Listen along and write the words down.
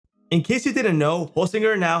In case you didn't know,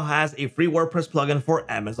 Hostinger now has a free WordPress plugin for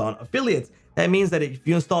Amazon affiliates. That means that if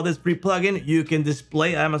you install this free plugin, you can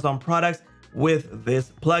display Amazon products with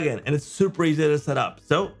this plugin, and it's super easy to set up.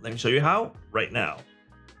 So let me show you how right now.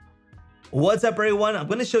 What's up, everyone? I'm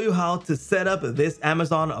going to show you how to set up this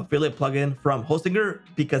Amazon affiliate plugin from Hostinger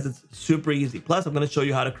because it's super easy. Plus, I'm going to show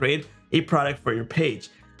you how to create a product for your page.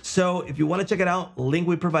 So if you want to check it out, link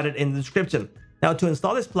we provided in the description. Now, to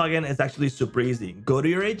install this plugin is actually super easy. Go to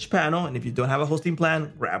your H panel, and if you don't have a hosting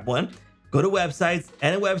plan, grab one. Go to websites,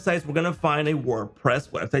 and in websites, we're going to find a WordPress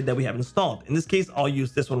website that we have installed. In this case, I'll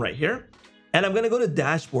use this one right here. And I'm going to go to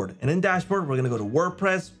dashboard, and in dashboard, we're going to go to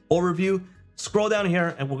WordPress overview, scroll down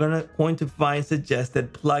here, and we're going to find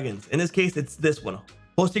suggested plugins. In this case, it's this one,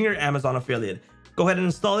 Hostinger Amazon affiliate. Go ahead and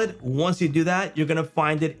install it. Once you do that, you're going to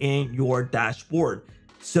find it in your dashboard.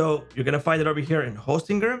 So you're going to find it over here in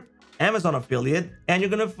Hostinger Amazon affiliate, and you're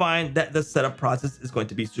going to find that the setup process is going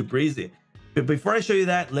to be super easy. But before I show you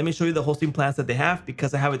that, let me show you the hosting plans that they have,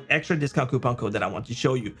 because I have an extra discount coupon code that I want to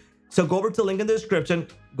show you. So go over to the link in the description,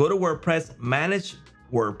 go to WordPress, manage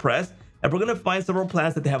WordPress, and we're going to find several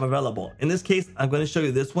plans that they have available. In this case, I'm going to show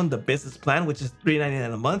you this one, the business plan, which is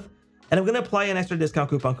 $3.99 a month. And I'm going to apply an extra discount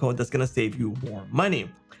coupon code that's going to save you more money.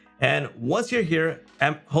 And once you're here,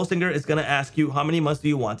 Hostinger is going to ask you how many months do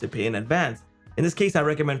you want to pay in advance. In this case, I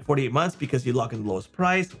recommend 48 months because you lock in the lowest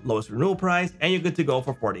price, lowest renewal price, and you're good to go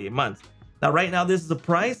for 48 months. Now, right now, this is the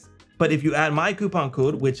price, but if you add my coupon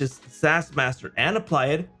code, which is SAASMASTER, and apply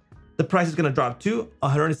it, the price is going to drop to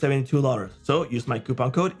 $172. So use my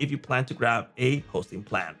coupon code if you plan to grab a hosting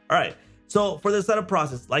plan. All right. So for the setup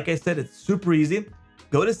process, like I said, it's super easy.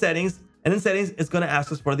 Go to settings, and in settings, it's going to ask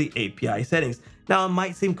us for the API settings. Now, it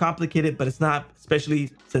might seem complicated, but it's not, especially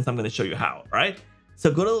since I'm going to show you how. All right.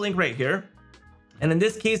 So go to the link right here. And in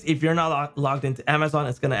this case, if you're not logged into Amazon,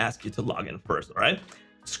 it's going to ask you to log in first. All right.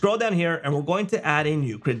 Scroll down here, and we're going to add a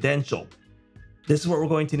new credential. This is what we're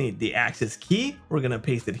going to need. The access key, we're going to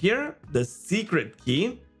paste it here. The secret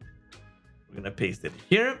key, we're going to paste it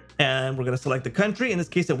here. And we're going to select the country. In this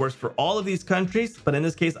case, it works for all of these countries. But in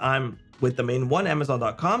this case, I'm with the main one,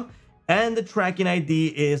 Amazon.com. And the tracking ID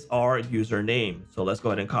is our username. So let's go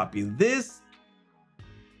ahead and copy this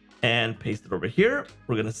and paste it over here.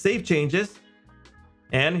 We're going to save changes.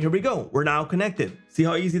 And here we go. We're now connected. See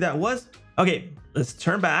how easy that was? Okay, let's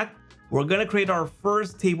turn back. We're going to create our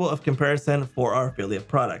first table of comparison for our affiliate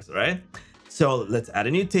products, all right? So let's add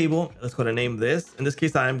a new table. Let's go ahead and name this. In this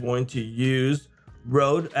case, I'm going to use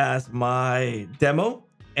Road as my demo.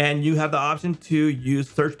 And you have the option to use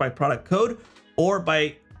search by product code or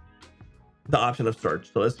by the option of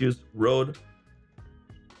search. So let's use Road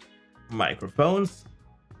microphones.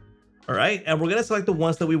 All right, and we're going to select the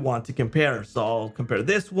ones that we want to compare. So I'll compare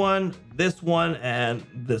this one, and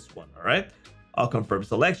this one. All right, I'll confirm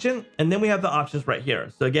selection, and then we have the options right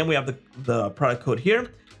here. So again, we have the product code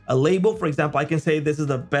here. A label, for example, I can say this is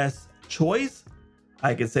the best choice.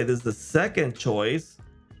 I can say this is the second choice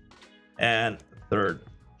and third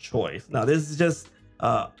choice. Now this is just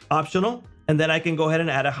optional, and then I can go ahead and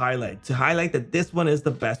add a highlight to highlight that this one is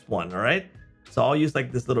the best one. All right. So I'll use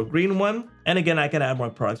like this little green one. And again, I can add more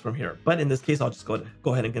products from here. But in this case, I'll just go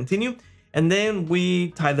ahead and continue. And then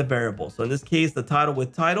we tie the variable. So in this case, the title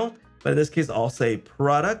with title. But in this case, I'll say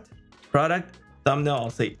product, thumbnail, I'll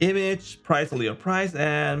say image, price, I'll leave a price,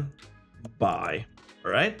 and buy.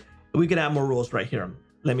 All right. We can add more rules right here.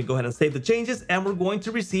 Let me go ahead and save the changes. And we're going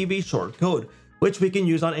to receive a short code, which we can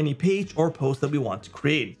use on any page or post that we want to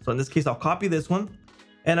create. So in this case, I'll copy this one.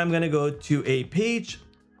 And I'm going to go to a page.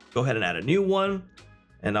 Go ahead and add a new one,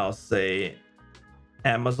 and I'll say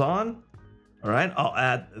Amazon. All right, I'll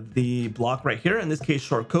add the block right here, in this case,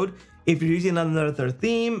 short code. If you're using another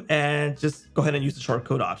theme, and just go ahead and use the short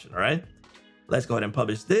code option. All right, let's go ahead and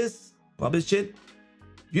publish this, publish it,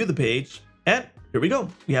 view the page, and here we go.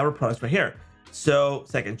 We have our products right here. So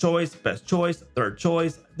second choice, best choice, third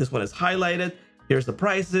choice. This one is highlighted. Here's the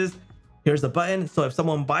prices. Here's the button. So if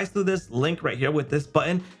someone buys through this link right here with this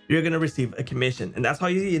button, you're going to receive a commission. And that's how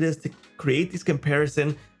easy it is to create these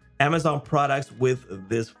comparison Amazon products with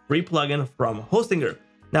this free plugin from Hostinger.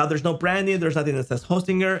 Now, there's no branding. There's nothing that says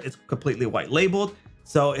Hostinger. It's completely white labeled.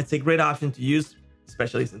 So it's a great option to use,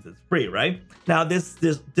 especially since it's free, right? Now, this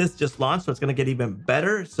just launched, so it's going to get even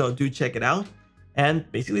better. So do check it out. And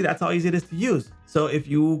basically, that's how easy it is to use. So if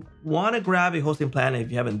you want to grab a hosting plan,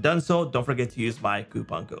 if you haven't done so, don't forget to use my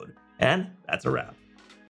coupon code. And that's a wrap.